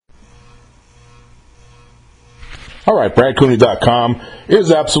All right, BradCooney.com is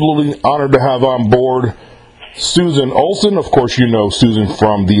absolutely honored to have on board Susan Olsen. Of course, you know Susan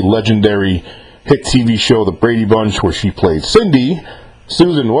from the legendary hit TV show The Brady Bunch, where she played Cindy.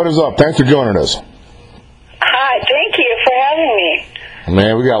 Susan, what is up? Thanks for joining us. Hi, thank you for having me.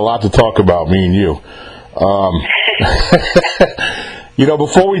 Man, we got a lot to talk about, me and you. You know,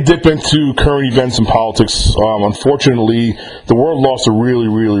 before we dip into current events and politics, unfortunately, the world lost a really,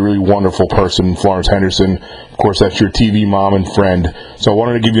 really, really wonderful person, Florence Henderson. Of course, that's your TV mom and friend. So I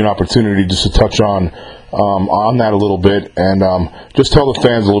wanted to give you an opportunity just to touch on that a little bit and just tell the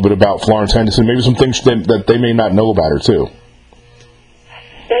fans a little bit about Florence Henderson, maybe some things that they may not know about her, too.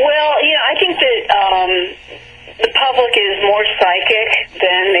 Well, I think that the public is more psychic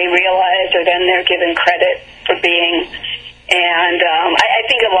than they realize or than they're given credit for being. And I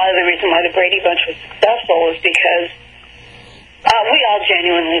think a lot of the reason why the Brady Bunch was successful is because we all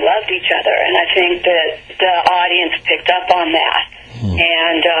genuinely loved each other, and I think that the audience picked up on that.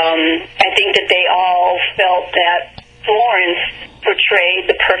 And I think that they all felt that Florence portrayed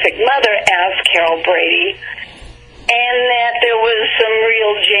the perfect mother as Carol Brady, and that there was some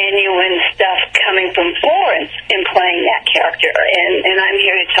real genuine stuff coming from Florence in playing that character. And I'm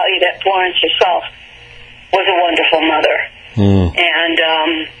here to tell you that Florence herself was a wonderful mother. And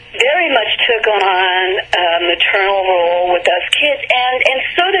very much took on a maternal role with us kids, and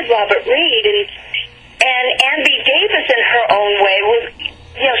so did Robert Reed. And Ann B. Davis, in her own way, was,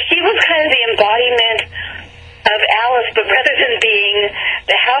 she was kind of the embodiment of Alice, but rather than being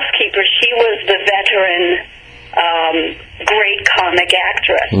the housekeeper, she was the veteran, great comic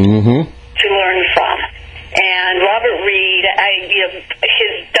actress to learn from. And Robert Reed,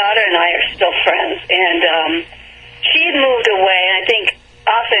 his daughter and I are still friends, and she had moved away, and I think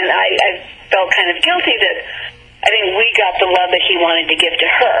often I felt kind of guilty that I think we got the love that he wanted to give to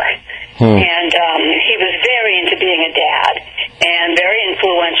her. And he was very into being a dad and very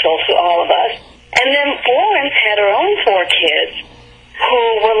influential to all of us. And then Florence had her own 4 kids who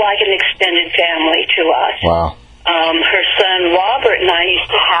were like an extended family to us. Wow. Her son Robert and I used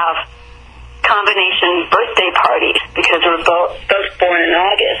to have combination birthday parties because we were both born in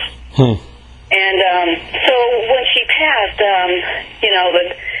August. And so when she passed,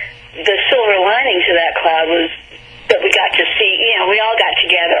 the silver lining to that cloud was that we got to see, we all got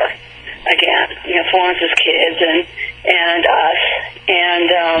together again, Florence's kids and us. And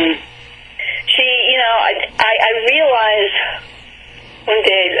she, I realized one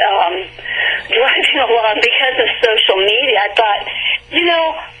day driving along, because of social media, I thought,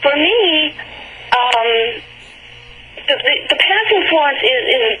 for me, the passing Florence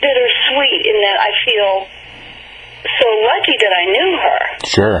is bittersweet in that I feel so lucky that I knew her.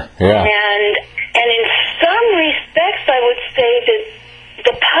 Sure, yeah. And in some respects, I would say that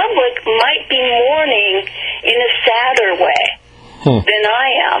the public might be mourning in a sadder way than I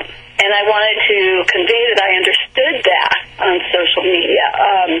am. And I wanted to convey that I understood that on social media.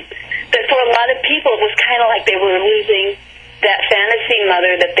 That for a lot of people, it was kind of like they were losing that fantasy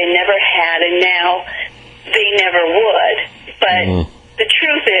mother that they never had, and now they never would. But the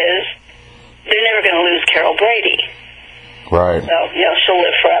truth is, they're never going to lose Carol Brady. Right. So, she'll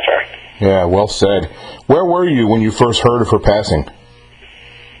live forever. Yeah, well said. Where were you when you first heard of her passing?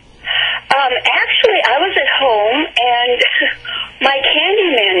 Actually, I was at home, and my candy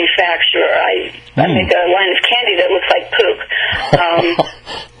manufacturer, I make a line of candy that looks like poop,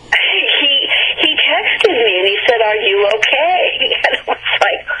 he texted me, and he said, "Are you okay?" And I was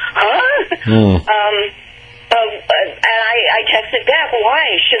like, huh? And I texted back, "Why?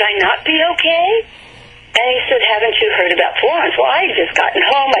 Should I not be okay?" And he said, "Haven't you heard about Florence?" Well, I had just gotten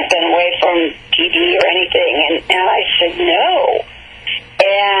home. I'd been away from TV or anything. And I said, "No."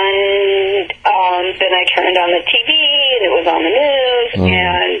 And then I turned on the TV, and it was on the news.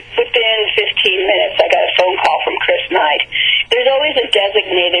 And within 15 minutes, I got a phone call from Chris Knight. There's always a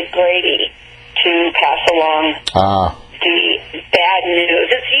designated Brady to pass along the bad news.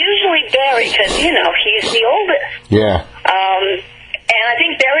 It's usually Barry because, he's the oldest. Yeah. And I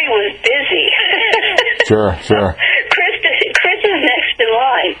think Barry was busy. Sure. Chris is next in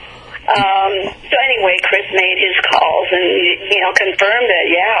line. So anyway, Chris made his calls and, confirmed that,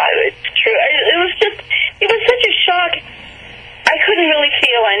 it's true. It was such a shock. I couldn't really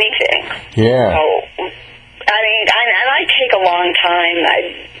feel anything. Yeah. So, and I take a long time.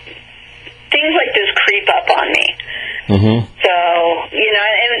 Things like this creep up on me. So,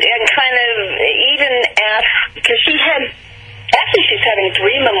 and kind of even because she's having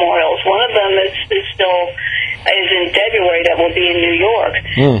 3 memorials. One of them is in February that will be in New York.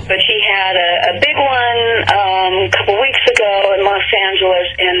 But she had a big one a couple weeks ago in Los Angeles,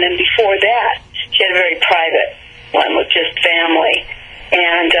 and then before that, she had a very private one with just family.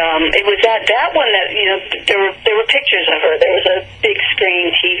 And it was at that one that, you know, there were pictures of her. There was a big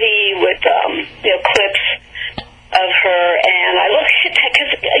screen TV with, you know, clips of her. And I looked at that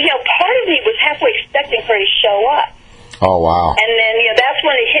because, you know, part of me was halfway expecting her to show up. Oh, wow. And then, you know, that's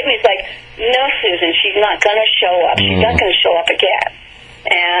when it hit me. It's like, no, Susan, she's not going to show up. She's not going to show up again.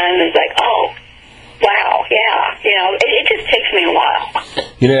 And it's like, oh, wow, yeah. You know, it just takes me a while.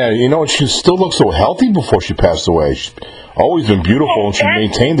 Yeah, you know, she still looks so healthy before she passed away. She's always been beautiful, and she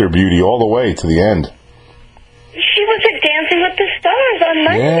maintained her beauty all the way to the end. She was at Dancing with the Stars on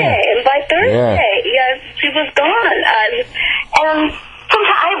Monday, and by Thursday, she was gone. And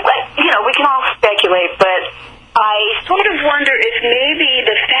sometimes, you know, we can all speculate, but I sort of wonder if maybe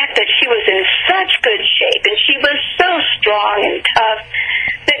the fact that she was in such good shape, and she was so strong and tough,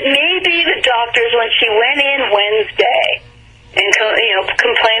 that maybe the doctors, when she went in Wednesday and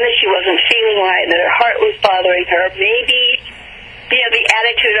complained that she wasn't feeling right, that her heart was bothering her, maybe, you know, the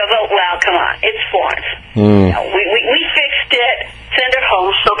attitude of, oh, well, come on, it's Florence. You know, we fixed it, send her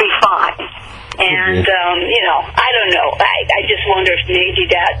home, she'll be fine. And, you know, I don't know. I just wonder if maybe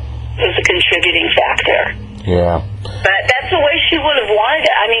that was a contributing factor. Yeah. But that's the way she would have wanted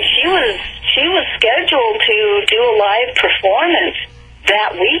it. I mean, she was scheduled to do a live performance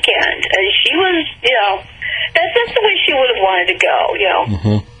that weekend. And she was, you know, that's the way she would have wanted to go, you know,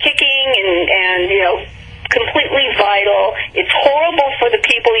 kicking and, you know, completely vital. It's horrible for the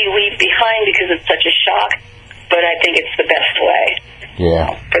people you leave behind because it's such a shock, but I think it's the best way.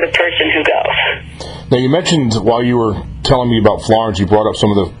 Yeah. For the person who goes. Now, you mentioned while you were telling me about Florence, you brought up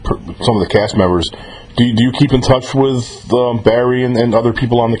some of the cast members. Do you keep in touch with Barry and other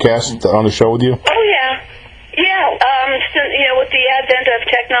people on the cast on the show with you? Oh yeah. So, you know, with the advent of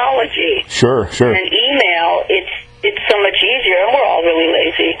technology, sure, and email, it's so much easier, and we're all really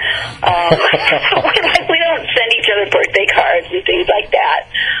lazy. We don't send each other birthday cards and things like that.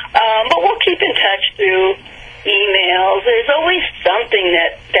 But we'll keep in touch through emails. There's always something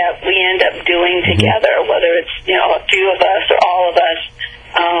that we end up doing together, whether it's, you know, a few of us or all of us.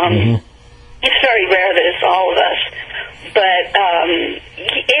 It's very rare that it's all of us. But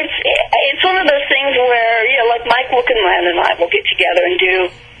it's one of those things where, you know, like Mike Wilkenland and I will get together and do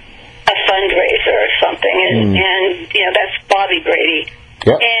a fundraiser or something, and you know, that's Bobby Brady.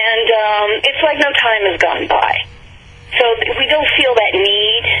 Yep. And it's like no time has gone by. So we don't feel that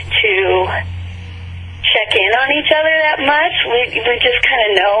need to check in on each other that much. We just kind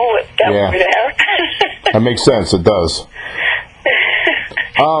of know that we're there. That makes sense. It does.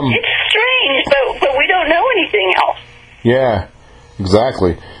 It's strange, but we don't know anything else. Yeah,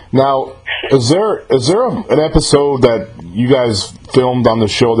 exactly. Now, is there an episode that you guys filmed on the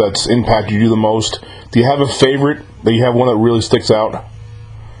show that's impacted you the most? Do you have a favorite? Do you have one that really sticks out? Well,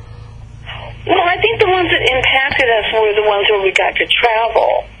 I think the ones that impacted us were the ones where we got to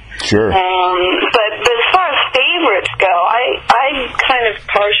travel. Sure. But as far as favorites go, I'm kind of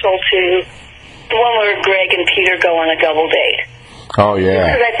partial to the one where Greg and Peter go on a double date. Oh, yeah.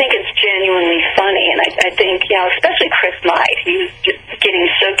 Because I think it's genuinely funny, and I think, you know, especially Chris Knight, he was just getting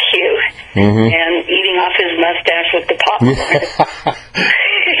so cute and eating off his mustache with the popcorn.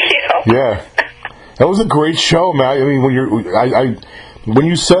 You know? Yeah. That was a great show, man. I mean, when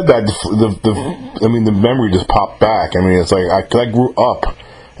you said that, the memory just popped back. I mean, it's like, I grew up,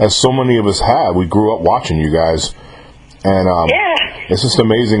 as so many of us have. We grew up watching you guys. And it's just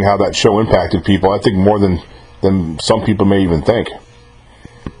amazing how that show impacted people, I think, more than some people may even think.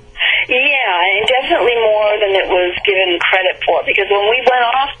 Yeah, and definitely more than it was given credit for. Because when we went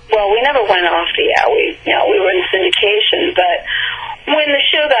off, well, we never went off the air. We were in syndication, but when the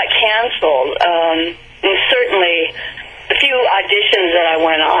show got canceled, and certainly the few auditions that I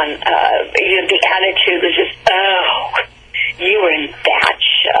went on, the attitude was just, you were in that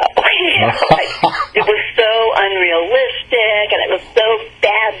show. It was so unrealistic, and it was so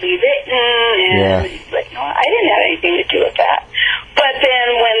badly written, and like, no, I didn't have anything to do with that. But then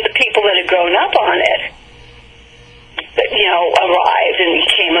when the people that had grown up on it, you know, arrived and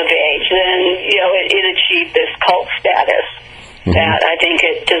came of age, then, you know, it achieved this cult status that I think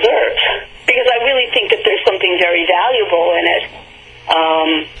it deserves. Because I really think that there's something very valuable in it,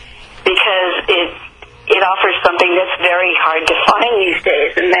 because it offers something that's very hard to find these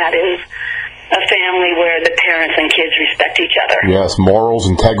days, and that is a family where the parents and kids respect each other. Yes, morals,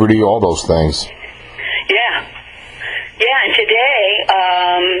 integrity, all those things. Yeah. Yeah, and today,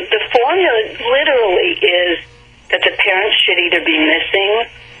 the formula literally is that the parents should either be missing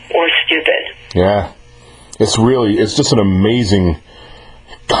or stupid. Yeah. It's just an amazing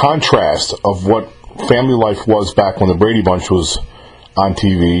contrast of what family life was back when the Brady Bunch was on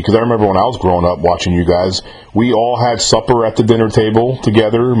TV, because I remember when I was growing up watching you guys, we all had supper at the dinner table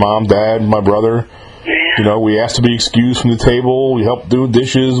together, mom, dad, my brother. You know, we asked to be excused from the table, we helped do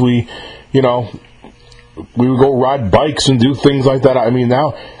dishes, we would go ride bikes and do things like that. I mean,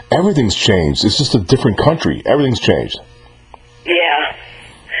 now everything's changed. It's just a different country. Everything's changed. Yeah.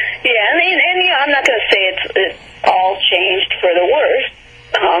 Yeah, I mean, and I'm not going to say it's all changed for the worse,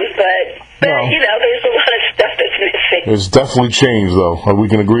 but No. There's a lot of stuff that's missing. It's definitely changed, though. We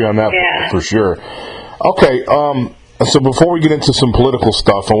can agree on that for sure. Okay, so before we get into some political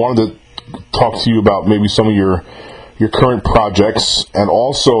stuff, I wanted to talk to you about maybe some of your current projects, and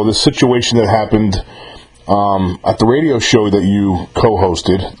also the situation that happened at the radio show that you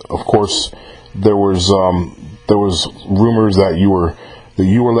co-hosted. Of course, there was rumors that you were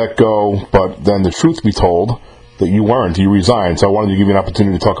let go, but then the truth be told, that you weren't. You resigned. So I wanted to give you an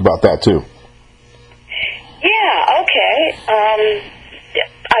opportunity to talk about that too. Yeah. Okay.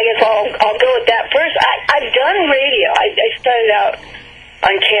 I guess I'll go with that first. I've done radio. I started out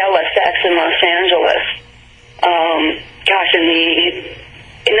on KLSX in Los Angeles.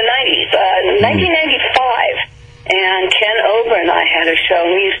 In the 90s, in 1995, and Ken Ober and I had a show,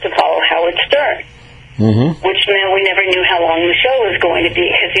 and we used to follow Howard Stern, which meant we never knew how long the show was going to be,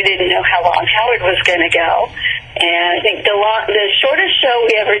 because you didn't know how long Howard was going to go. And I think the shortest show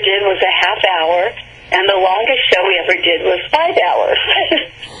we ever did was a half hour, and the longest show we ever did was 5 hours.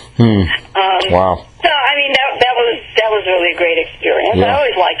 Wow. So I mean that was really a great experience. Yeah. I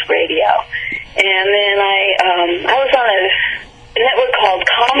always liked radio, and then I was on a network called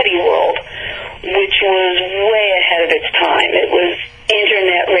Comedy World, which was way ahead of its time. It was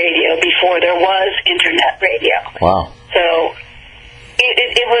internet radio before there was internet radio. Wow. So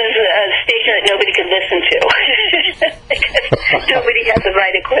it was a station that nobody could listen to because nobody had the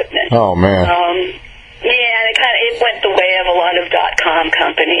right equipment. Oh man. Yeah, and it went the way of a lot of .com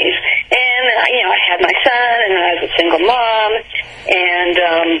companies. And I had my son, and I was a single mom, and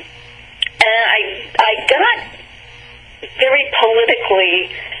I got very politically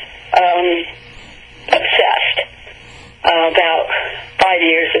obsessed about 5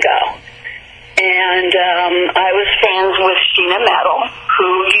 years ago. And I was friends with Sheena Metal,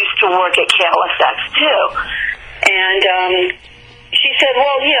 who used to work at KLSX too. And she said,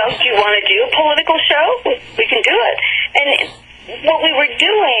 well, do you want to do a political show? We can do it. And what we were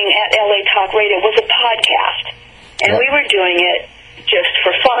doing at LA Talk Radio was a podcast. And we were doing it just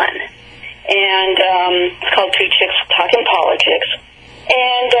for fun. And it's called Two Chicks Talking Politics.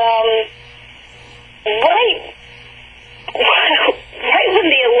 And right when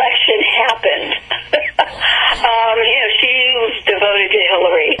the election happened, she was devoted to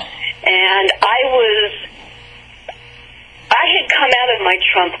Hillary. And I had come out of my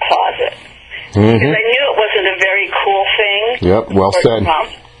Trump closet. Because I knew it wasn't a very cool thing. Yep, well said. Trump.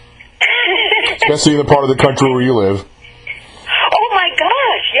 Especially in the part of the country where you live. Oh my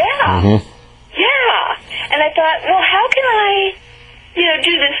gosh, yeah. Yeah. And I thought, well, how can I,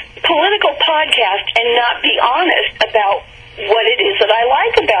 do this political podcast and not be honest about what it is that I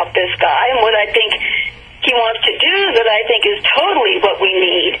like about this guy and what I think he wants to do that I think is totally what we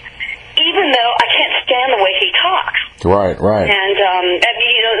need, even though I can't stand the way he talks. Right. And,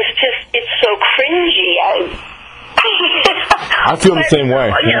 it's so cringy. I feel the same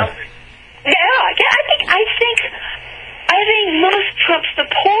way. I think most Trump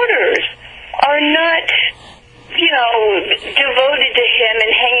supporters are not, devoted to him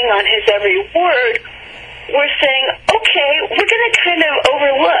and hanging on his every word. We're saying, okay, we're going to kind of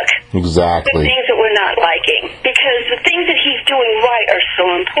overlook Exactly. the things that we're not liking, because the things that he's doing right are so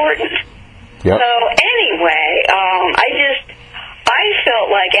important. Yep. So anyway, I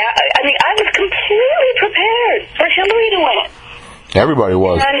felt like, I was completely prepared for Hillary to win. Everybody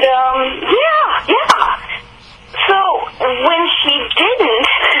was. And, yeah. So when she didn't,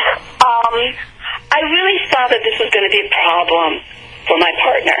 I really thought that this was going to be a problem for my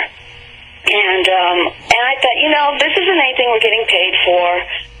partner. And I thought, this isn't anything we're getting paid for.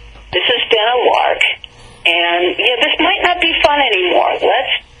 This has been a lark. And, this might not be fun anymore.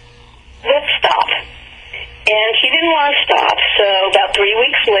 Let's stop. And she didn't want to stop. So about 3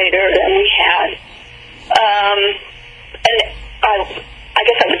 weeks later, then we had, I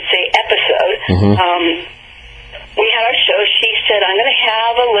guess I would say episode. We had our show. She said, I'm going to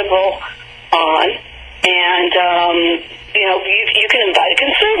have a liberal on, and, you can invite a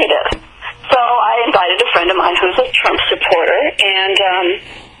conservator. So I invited a friend of mine who's a Trump supporter, and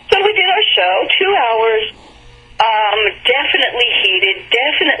so we did our show, 2 hours, definitely heated,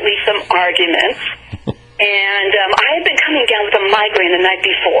 definitely some arguments, and I had been coming down with a migraine the night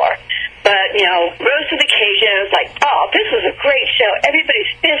before, but, rose to the occasion. It was like, oh, this was a great show.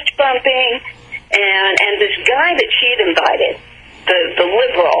 Everybody's fist bumping. And this guy that she had invited, the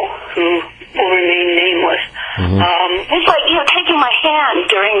liberal, who will remain nameless, was like, taking my hand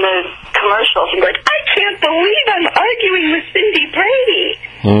during the commercials and going, I can't believe I'm arguing with Cindy Brady.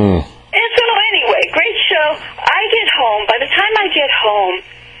 And so anyway, great show. I get home. By the time I get home,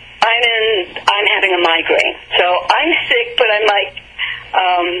 I'm having a migraine. So I'm sick, but I'm like,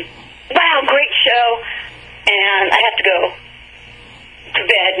 wow, great show. And I have to go to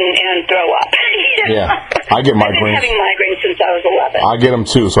bed and throw up. Yeah, I get migraines. I've been having migraines since I was 11. I get them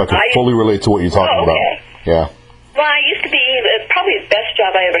too, so I can fully relate to what you're talking about. Yeah. Well, I used to be, probably the best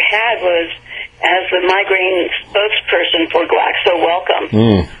job I ever had was as the migraine spokesperson for Glaxo Wellcome.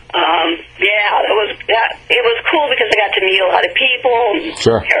 It was cool because I got to meet a lot of people,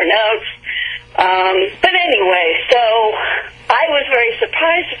 compare notes. But anyway, so I was very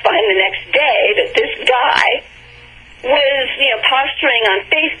surprised to find the next day that this guy was, posturing on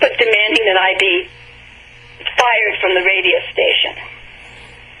Facebook demanding that I be fired from the radio station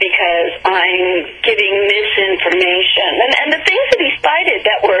because I'm giving misinformation. And the things that he cited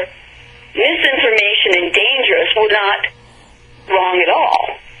that were misinformation and dangerous were not wrong at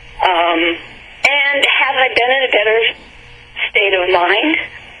all. And had I been in a better state of mind,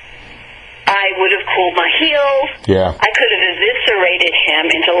 I would have cooled my heels. Yeah. I could have eviscerated him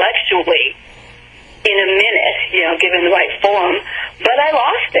intellectually in a minute, given the right forum, but I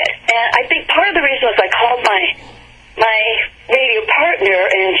lost it. And I think part of the reason was I called my radio partner,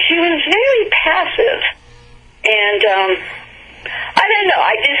 and she was very passive. And I don't know,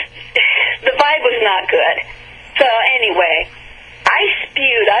 the vibe was not good. So anyway,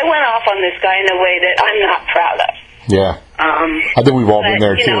 I went off on this guy in a way that I'm not proud of. Yeah. I think we've all been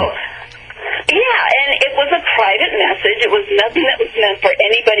there, too. Yeah, and it was a private message. It was nothing that was meant for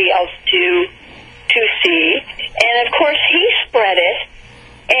anybody else to see. And, of course, he spread it.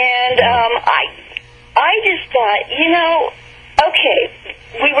 And I just thought, okay,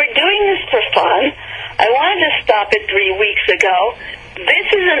 we were doing this for fun. I wanted to stop it 3 weeks ago. This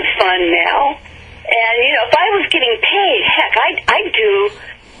isn't fun now. And, if I was getting paid, heck, I'd do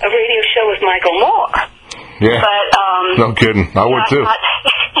a radio show with Michael Moore. Yeah. But, no kidding. I would, too.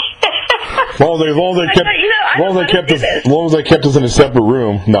 As long as they kept us in a separate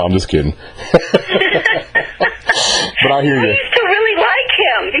room. No, I'm just kidding. But I hear you. I used to really like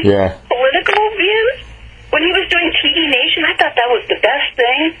him. His political views. When he was doing TV Nation, I thought that was the best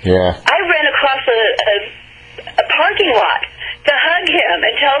thing. Yeah. I ran across a parking lot to hug him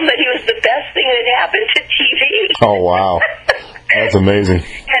and tell him that he was the best thing that happened to TV. Oh, wow. That's amazing.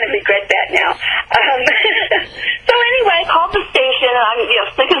 Kind of regret that now. So anyway, I called the station, and I'm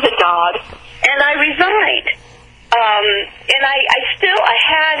sick as a dog, and I resigned. And I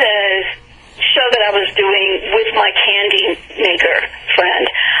had a show that I was doing with my candy maker friend.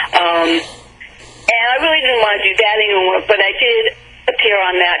 And I really didn't want to do that anymore, but I did appear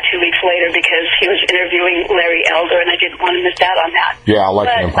on that 2 weeks later because he was interviewing Larry Elder, and I didn't want to miss out on that. Yeah, I like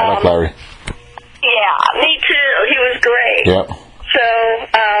him. I like Larry. Yeah, me too. He was great. Yep. So,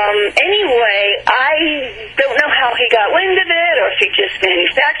 anyway, I don't know how he got wind of it or if he just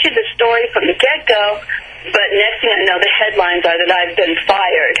manufactured the story from the get-go, but next thing I know, the headlines are that I've been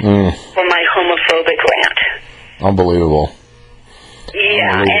fired for my homophobic rant. Unbelievable.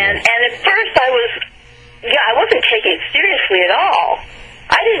 Yeah, and at first I wasn't taking it seriously at all.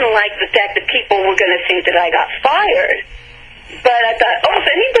 I didn't like the fact that people were going to think that I got fired. But I thought, if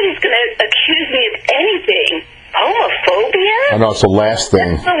anybody's going to accuse me of anything, homophobia? I know, it's the last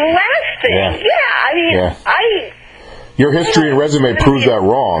thing. That's the last thing. Yeah, I mean, your history and resume proves that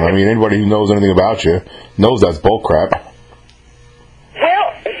wrong. I mean, anybody who knows anything about you knows that's bullcrap.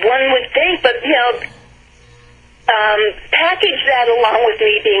 Well, one would think, but, package that along with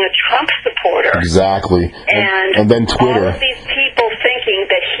me being a Trump supporter. Exactly. And then Twitter. All of these people thinking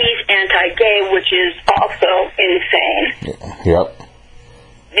that he's anti-gay, which is also insane. Yep.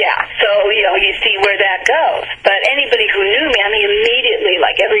 Yeah, so, you see where that goes. But anybody who knew me, I mean, immediately,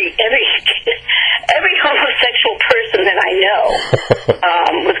 like every homosexual person that I know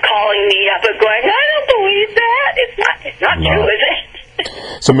was calling me up and going, I don't believe that. It's not true, is it?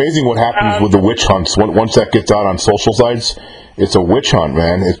 It's amazing what happens with the witch hunts. Once that gets out on social sites, it's a witch hunt,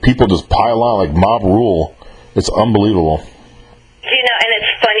 man. It's people just pile on like mob rule. It's unbelievable. And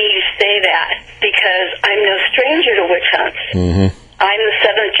it's funny you say that because I'm no stranger to witch hunts. Mm-hmm. I'm the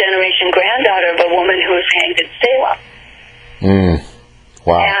 7th generation granddaughter of a woman who was hanged in Salem.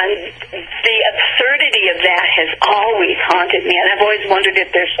 Wow. And the absurdity of that has always haunted me, and I've always wondered if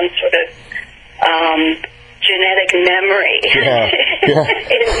there's some sort of genetic memory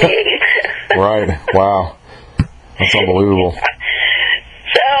in me. Right. Wow. That's unbelievable.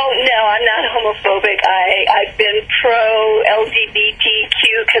 So, no, I'm not homophobic. I've been pro-LGBTQ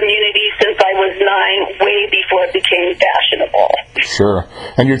community since I was 9, way before it became fashionable. Sure.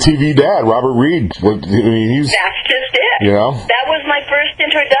 And your TV dad, Robert Reed, That's just it. You know? That was my first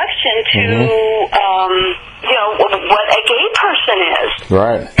introduction to, what a gay person is.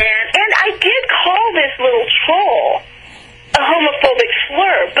 Right. And I did call this little troll a homophobic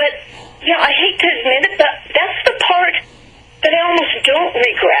slur, but, I hate to admit it, but that's the part that I almost don't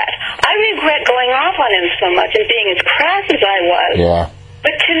regret. I regret going off on him so much and being as crass as I was. Yeah.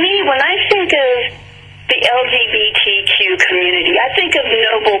 But to me, when I think of the LGBTQ community, I think of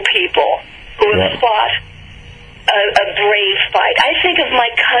noble people who have fought a brave fight. I think of my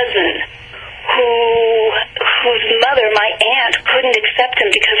cousin whose mother, my aunt, couldn't accept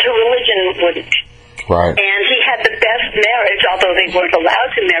him because her religion wouldn't. Right. And he had the best marriage, although they weren't allowed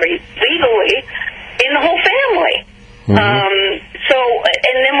to marry legally, in the whole family.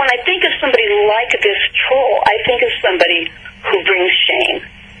 And then when I think of somebody like this troll, I think of somebody who brings shame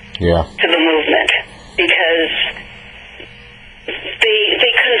to the movement, because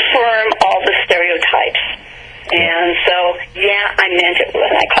they confirm all the stereotypes. And so, I meant it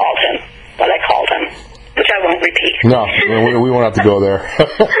when I called him what I called him, which I won't repeat. No, we won't have to go there.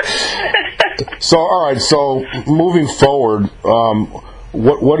 So, all right. So, moving forward,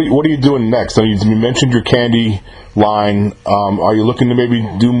 what are you doing next? I mean, you mentioned your candy line. Are you looking to maybe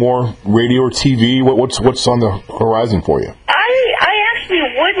do more radio or TV? What's on the horizon for you? I actually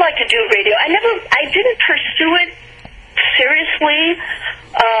would like to do radio. I didn't pursue it seriously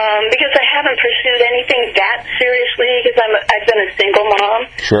because I haven't pursued anything that seriously because I've been a single mom.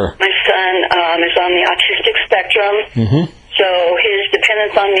 Sure. My son is on the autistic spectrum. So his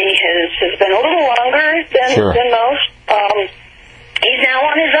dependence on me has been a little longer than most. He's now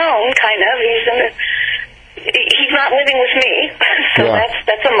on his own, kind of. He's not living with me, so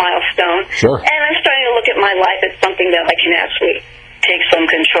that's a milestone. Sure. And I'm starting to look at my life as something that I can actually take some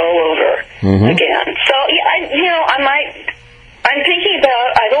control over again. So I'm thinking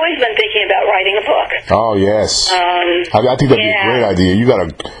about. I've always been thinking about writing a book. Oh yes. I think that'd be a great idea. You got a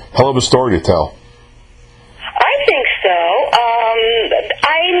hell of a story to tell. I think so.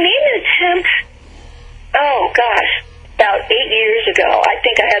 I made an attempt. Oh gosh, about 8 years ago. I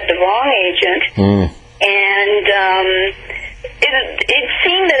think I had the wrong agent, and it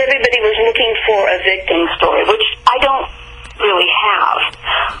seemed that everybody was looking for a victim story, which I don't really have.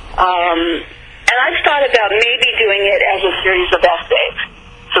 And I've thought about maybe doing it as a series of essays,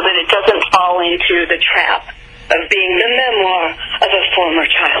 so that it doesn't fall into the trap of being the memoir of a former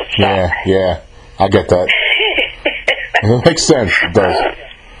child star. Yeah, I get that. It makes sense. It does.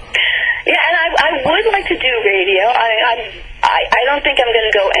 And I would like to do radio. I don't think I'm going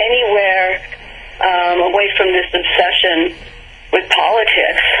to go anywhere away from this obsession with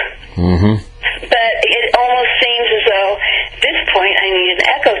politics. But it almost seems as though at this point I need an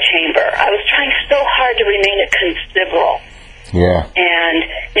echo chamber. I was trying so hard to remain a considerable. And,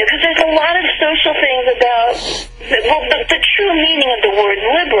 because there's a lot of social things about, the true meaning of the word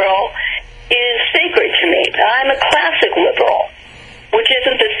liberal is sacred to me. I'm a classic liberal, which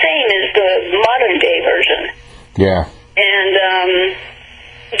isn't the same as the modern-day version. And,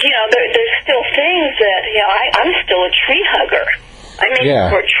 there's still things that, I'm still a tree hugger. I may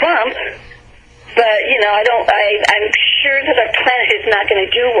support Trump, but, I'm sure that our planet is not going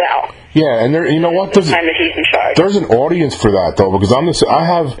to do well. And there, you know what? The time that he's in charge. There's an audience for that, though, because I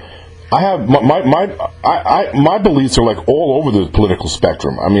have my beliefs are like all over the political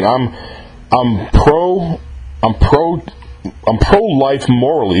spectrum. I mean, I'm pro-life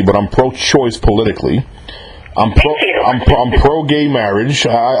morally, but I'm pro-choice politically. I'm pro-gay marriage.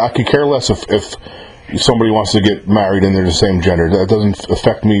 I could care less if somebody wants to get married and they're the same gender. That doesn't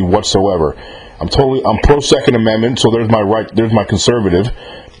affect me whatsoever. I'm pro-Second Amendment, so there's my right. There's my conservative.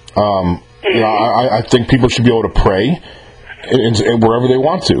 I think people should be able to pray wherever they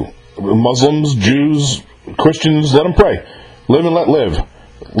want to. Muslims, Jews, Christians, let them pray. Live and let live.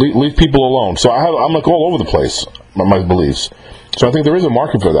 Leave people alone. So I'm like all over the place, my beliefs. So I think there is a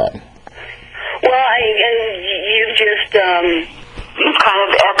market for that. Well, you've just kind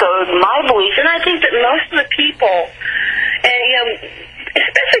of echoed my beliefs, and I think that most of the people, and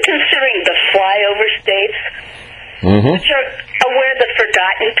especially considering the flyover states, which are where the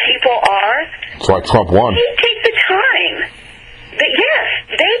forgotten people are. That's why Trump won. They take the time. They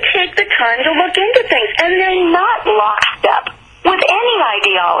take the time to look into things, and they're not lockstep with any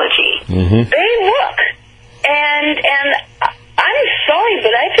ideology. They look, and I'm so sorry,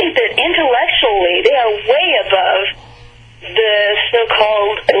 but I think that intellectually they are way above the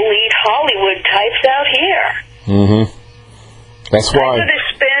so-called elite Hollywood types out here. Mm-hmm. That's why. I'd rather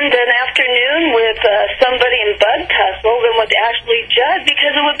spend an afternoon with somebody in bud tussle than with Ashley Judd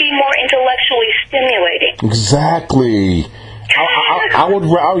because it would be more intellectually stimulating. Exactly. I would.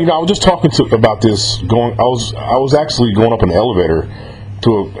 I was just talking about this. I was actually going up an elevator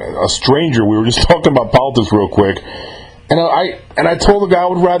to a stranger. We were just talking about politics real quick, and I told the guy I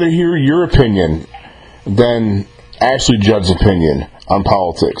would rather hear your opinion than Ashley Judd's opinion on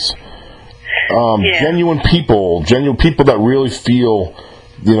politics. Genuine people that really feel,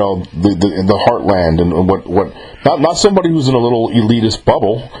 the heartland and what not somebody who's in a little elitist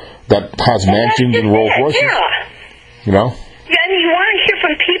bubble that has mansions and Rolls Royces. Yeah. Yeah, and you want to hear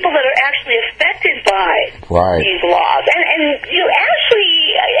from people that are actually affected by these laws. And Ashley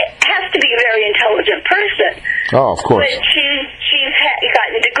has to be a very intelligent person. Oh, of course. But she's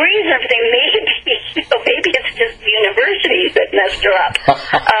gotten degrees and everything. Maybe it's just the universities that messed her up.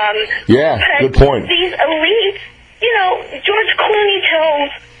 Yeah, good point. These elites, George Clooney tells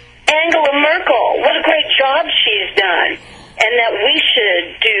Angela Merkel what a great job she's done, and that we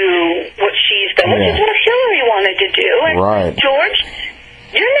should do what she's done, which is what Hillary wanted to do. And George,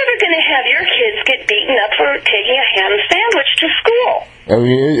 you're never going to have your kids get beaten up for taking a ham sandwich to school. I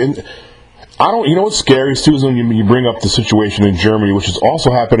mean, you know what's scary, Susan, when you bring up the situation in Germany, which is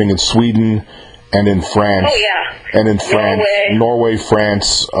also happening in Sweden and in France. Oh, yeah. And in France, Norway,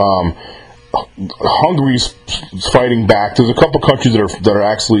 France. Hungary's fighting back. There's a couple countries that are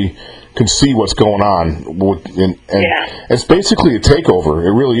actually can see what's going on, and it's basically a takeover.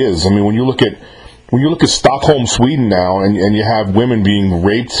 It really is. I mean, when you look at Stockholm, Sweden now, and you have women being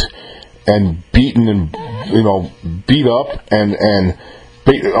raped and beaten and beat up and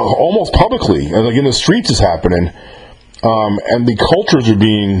almost publicly, and like in the streets is happening, and the cultures are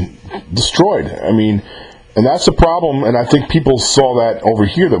being destroyed. I mean, and that's the problem. And I think people saw that over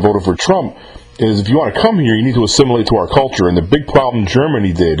here that voted for Trump. Is if you want to come here, you need to assimilate to our culture. And the big problem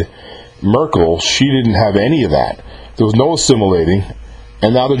Germany did. Merkel, she didn't have any of that. There was no assimilating,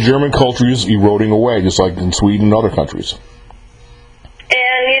 and now the German culture is eroding away, just like in Sweden and other countries.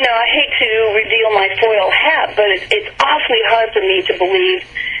 And, I hate to reveal my foil hat, but it's awfully hard for me to believe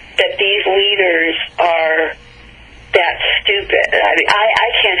that these leaders are that stupid. I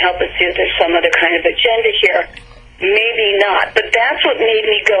can't help but see that there's some other kind of agenda here. Maybe not, but that's what made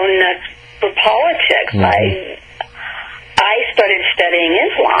me go nuts for politics. Mm-hmm. I started studying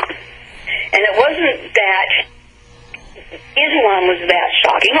Islam. And it wasn't that Islam was that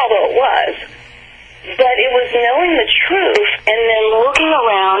shocking, although it was, but it was knowing the truth and then looking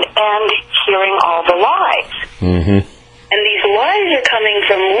around and hearing all the lies. Mm-hmm. And these lies are coming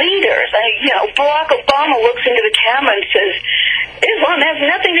from leaders. Barack Obama looks into the camera and says, Islam has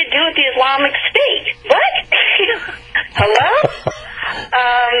nothing to do with the Islamic State. What? Hello?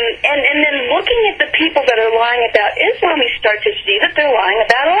 And then looking at the people that are lying about Islam, you start to see that they're lying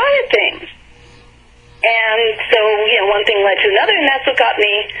about a lot of things. And so, one thing led to another, and that's what got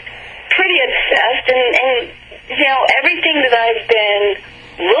me pretty obsessed. And everything that I've been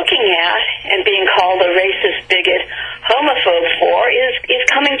looking at and being called a racist, bigot, homophobe for is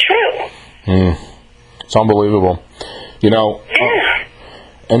coming true. It's unbelievable.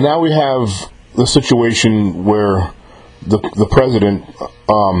 And now we have the situation where the president,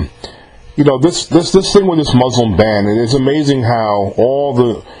 this thing with this Muslim ban, it is amazing how all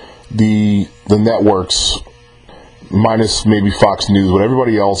the networks, minus maybe Fox News, but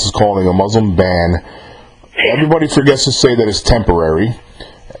everybody else is calling a Muslim ban. Everybody forgets to say that it's temporary.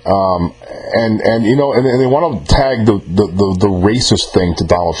 And they want to tag the racist thing to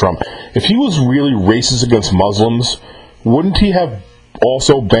Donald Trump. If he was really racist against Muslims, wouldn't he have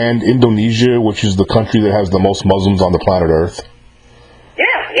also banned Indonesia, which is the country that has the most Muslims on the planet Earth? Yeah.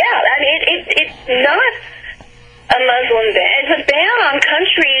 I mean, it's not a Muslim ban. It's a ban on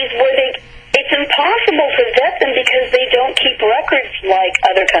countries where it's impossible to vet them because they don't keep records like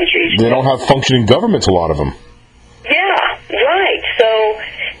other countries. They don't have functioning governments, a lot of them. Yeah, right. So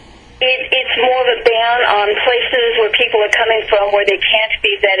it's more of a ban on places where people are coming from where they can't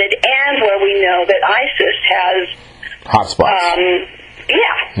be vetted and where we know that ISIS has hotspots.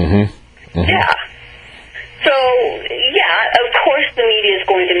 Yeah. So, of course the media is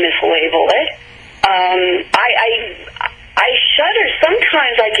going to mislabel it. I shudder.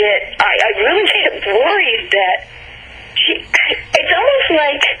 Sometimes I really get worried that it's almost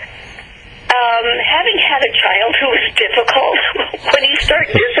like having had a child who was difficult, when you start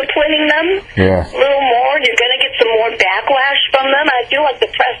disciplining them a little more, you're going to get some more backlash from them. I feel like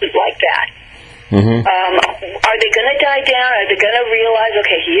the press is like that. Are they going to die down? Are they going to realize,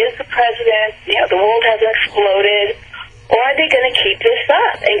 okay, he is the president, the world hasn't exploded? Or are they going to keep this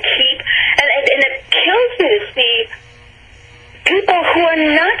up and keep... And it kills me to see people who are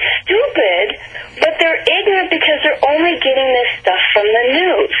not stupid, but they're ignorant because they're only getting this stuff from the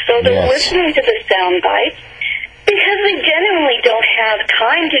news. So they're listening to the sound bites because they genuinely don't have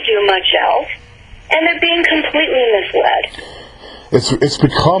time to do much else, and they're being completely misled. It's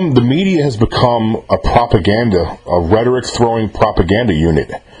become, the media has become a rhetoric-throwing propaganda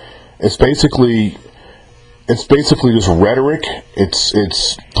unit. It's basically just rhetoric.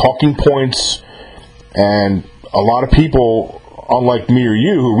 It's talking points, and a lot of people, unlike me or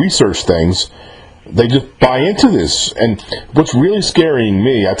you, who research things, they just buy into this. And what's really scaring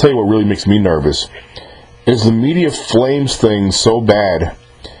me, I tell you what really makes me nervous, is the media flames things so bad.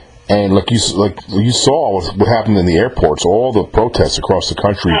 And like you saw what happened in the airports, all the protests across the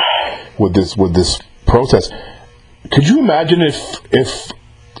country with this protest. Could you imagine if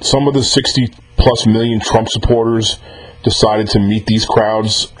some of the 60+ million Trump supporters decided to meet these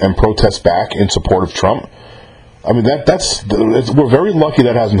crowds and protest back in support of Trump? I mean, we're very lucky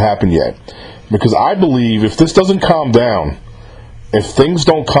that hasn't happened yet, because I believe if this doesn't calm down, if things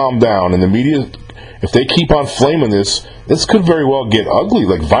don't calm down, and the media, if they keep on flaming this could very well get ugly,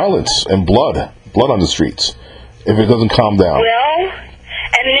 like violence and blood on the streets, if it doesn't calm down. Well,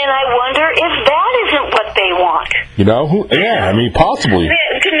 and then I wonder if that isn't what they want. Possibly.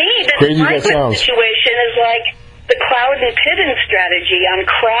 To me, the crazy that sounds. Situation is like the Cloud and Pittman strategy on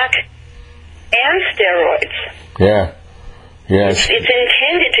crack and steroids. Yeah. It's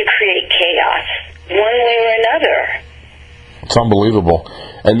intended to create chaos, one way or another. It's unbelievable.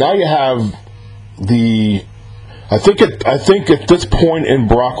 And now you have I think at this point in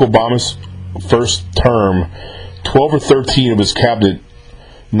Barack Obama's first term, 12 or 13 of his cabinet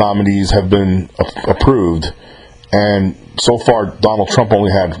nominees have been approved, and so far Donald Trump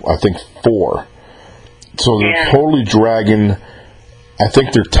only had, I think, 4. So they're totally dragging. I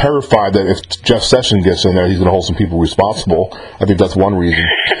think they're terrified that if Jeff Sessions gets in there, he's going to hold some people responsible. I think that's one reason.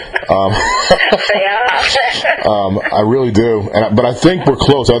 I really do. But I think we're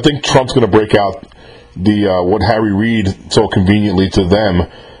close. I think Trump's going to break out what Harry Reid so conveniently to them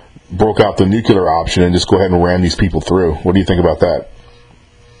broke out the nuclear option and just go ahead and ram these people through. What do you think about that?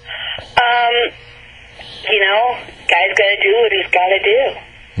 Guy's got to do what he's got to do.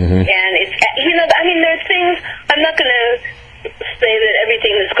 And it's, there's things, I'm not going to say that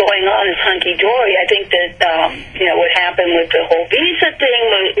everything that's going on is hunky-dory. I think that, what happened with the whole visa thing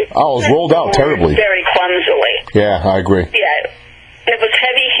was... it was rolled out terribly. Very clumsily. Yeah, I agree. Yeah, it was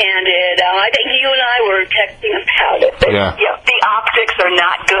heavy-handed. I think you and I were texting about it. The optics are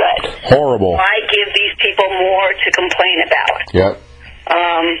not good. Horrible. Why give these people more to complain about? Yep.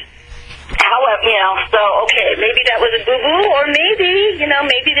 However, okay, maybe that was a boo-boo, or maybe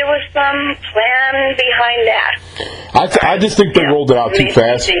there was some plan behind that. I just think they rolled it out too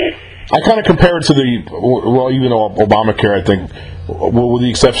fast. I kind of compare it to even though Obamacare, I think, with the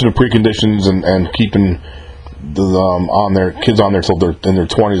exception of preconditions and keeping the kids on there till they're in their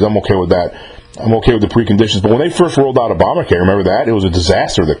 20s, I'm okay with that. I'm okay with the preconditions. But when they first rolled out Obamacare, remember that? It was a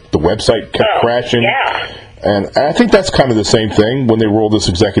disaster. The website kept crashing. Yeah. And I think that's kind of the same thing when they rolled this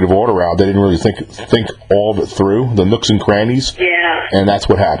executive order out. They didn't really think all of it through, the nooks and crannies. Yeah. And that's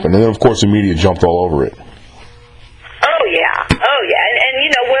what happened. And then, of course, the media jumped all over it. Oh, yeah. And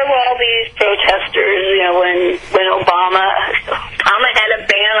where were all these protesters, when Obama had a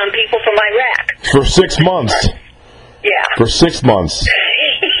ban on people from Iraq? For 6 months. Yeah. For 6 months.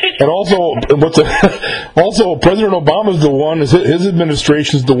 And also, President Obama's the one, his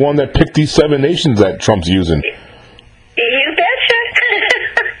administration's the one that picked these 7 nations that Trump's using. You betcha.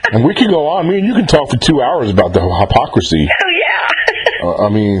 And we can go on. You can talk for 2 hours about the hypocrisy. Oh, yeah.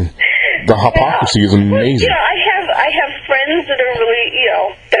 The hypocrisy is amazing. I have friends that are really,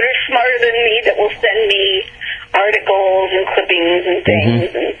 that are smarter than me that will send me articles and clippings and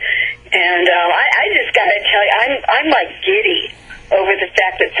things. And I just got to tell you, I'm like giddy over the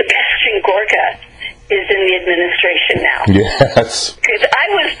fact that Sebastian Gorka is in the administration now. Yes. Because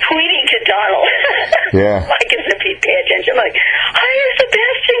I was tweeting to Donald. Yeah. Like as if he'd pay attention. I'm like, hire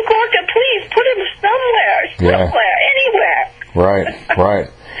Sebastian Gorka, please. Put him somewhere, anywhere. Right.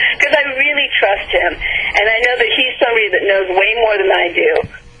 Because I really trust him. And I know that he's somebody that knows way more than I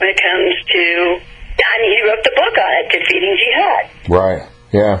do when it comes to... he wrote the book on it, Defeating Jihad. Right,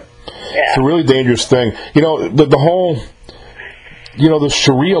 yeah. It's a really dangerous thing. The whole... the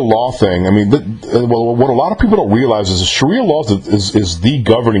Sharia law thing, what a lot of people don't realize is the Sharia law is the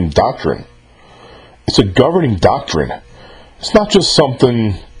governing doctrine. It's a governing doctrine. It's not just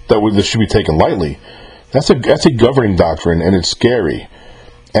something that should be taken lightly. That's a governing doctrine, and it's scary.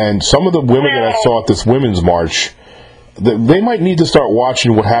 And some of the women that I saw at this women's march, they might need to start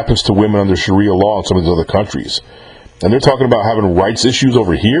watching what happens to women under Sharia law in some of these other countries. And they're talking about having rights issues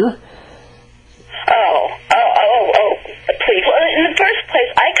over here? Please. Well, in the first place,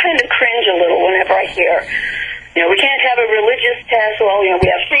 I kind of cringe a little whenever I hear, we can't have a religious test. Well, we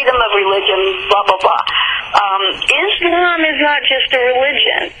have freedom of religion, blah, blah, blah. Islam is not just a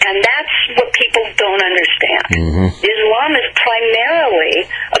religion, and that's what people don't understand. Mm-hmm. Islam is primarily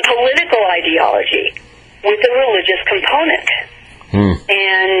a political ideology with a religious component. Mm.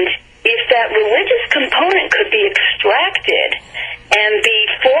 And if that religious component could be extracted and be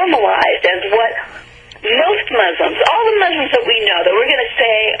formalized as what most Muslims, all the Muslims that we know, that we're going to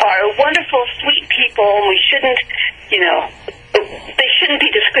say are wonderful, sweet people, and we shouldn't, they shouldn't be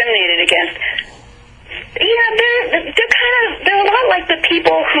discriminated against. They're a lot like the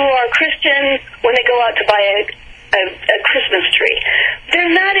people who are Christian when they go out to buy a Christmas tree.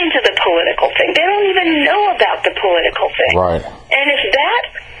 They're not into the political thing. They don't even know about the political thing. Right. And if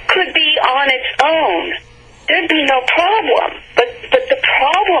that could be on its own, there'd be no problem. But the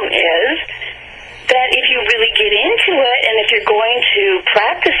problem is that if you really get into it, and if you're going to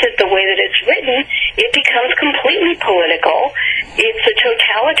practice it the way that it's written, it becomes completely political. It's a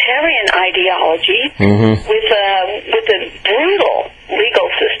totalitarian ideology with a brutal legal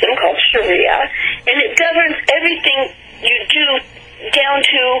system called Sharia, and it governs everything you do down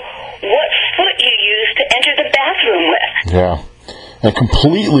to what foot you use to enter the bathroom with. Yeah, and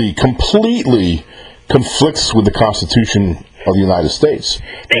completely conflicts with the Constitution of the United States.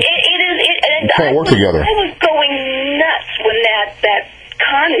 It can't work together. I was going nuts when that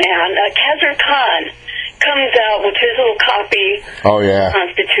con man, Khizr Khan, comes out with his little copy of the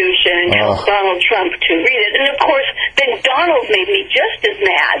Constitution and tells Donald Trump to read it. And, of course, then Donald made me just as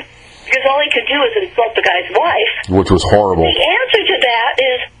mad because all he could do is insult the guy's wife. Which was horrible. The answer to that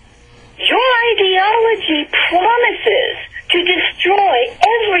is your ideology promises to destroy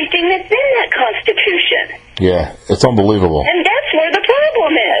everything that's in that Constitution. Yeah, it's unbelievable. And that's where the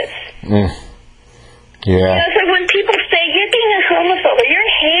problem is. Yeah. So when people say, you're being a homophobe or you're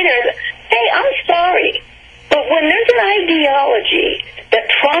a hater, hey, I'm sorry. But when there's an ideology that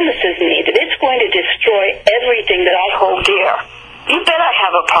promises me that it's going to destroy everything that I hold dear, you bet I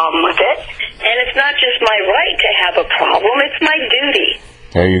have a problem with it. And it's not just my right to have a problem, it's my duty.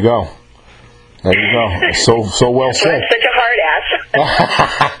 There you go. There you go. So well said. I'm such a hard ass.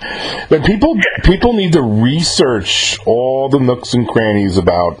 But people need to research all the nooks and crannies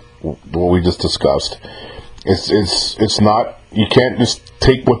about what we just discussed. It's not, you can't just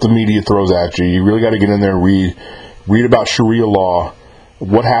take what the media throws at you. You really got to get in there and read about Sharia law.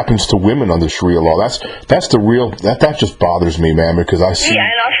 What happens to women under Sharia law? That's the real, that just bothers me, man, because I see. Yeah,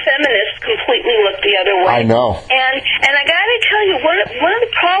 and our feminists completely look the other way. I know. And I got to tell you, one of the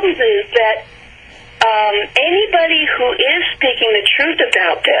problems is that anybody who is speaking the truth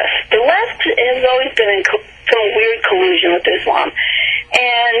about this, the left has always been in some weird collusion with Islam,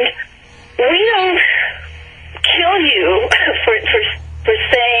 and we don't kill you for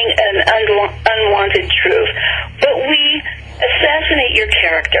saying an unwanted truth, but we assassinate your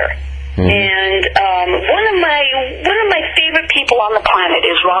character. Mm-hmm. And one of my favorite people on the planet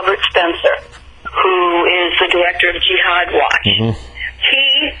is Robert Spencer, who is the director of Jihad Watch. Mm-hmm.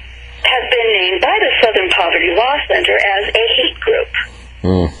 He has been named by the Southern Poverty Law Center as a hate group.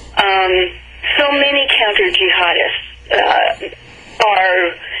 So many counter-jihadists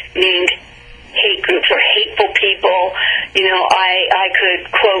are named hate groups or hateful people. I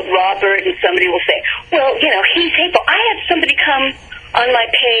could quote Robert and somebody will say, well, he's hateful. I had somebody come on my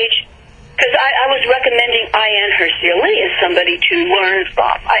page because I was recommending Ayan Hirsi Ali as somebody to learn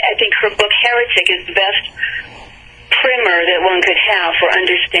from. I think her book Heretic is the best primer that one could have for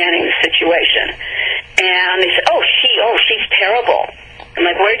understanding the situation. And they said, she's terrible. I'm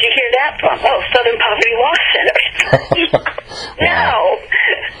like, where'd you hear that from? Oh, Southern Poverty Law Center. No,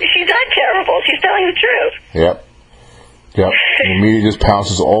 she's not terrible. She's telling the truth. Yep. The media just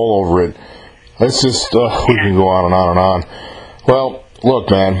pounces all over it. Let's just, we can go on and on and on. Well, look,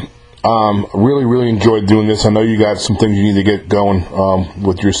 man, really, really enjoyed doing this. I know you got some things you need to get going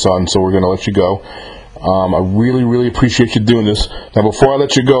with your son, so we're going to let you go. I really, really appreciate you doing this. Now, before I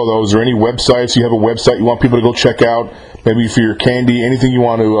let you go, though, is there any websites? You have a website you want people to go check out? Maybe for your candy? Anything you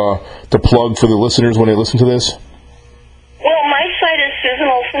want to plug for the listeners when they listen to this? Well, my site is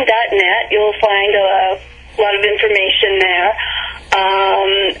SusanOlson.net. You'll find a lot of information there.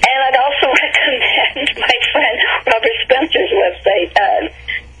 And I'd also recommend my friend Robert Spencer's website,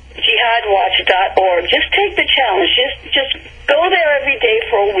 jihadwatch.org. Just take the challenge. Just go there every day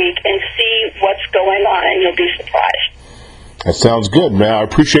for a week. and see what's going on, and you'll be surprised. That sounds good, man. I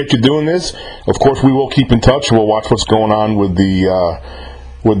appreciate you doing this. Of course, we will keep in touch. We'll watch what's going on with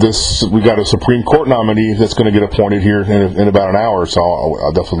with this. We got a Supreme Court nominee that's going to get appointed here in about an hour, so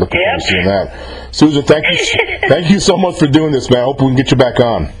I'll definitely look forward to seeing that. Susan, thank you so much for doing this, man. I hope we can get you back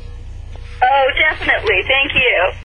on. Oh, definitely. Thank you.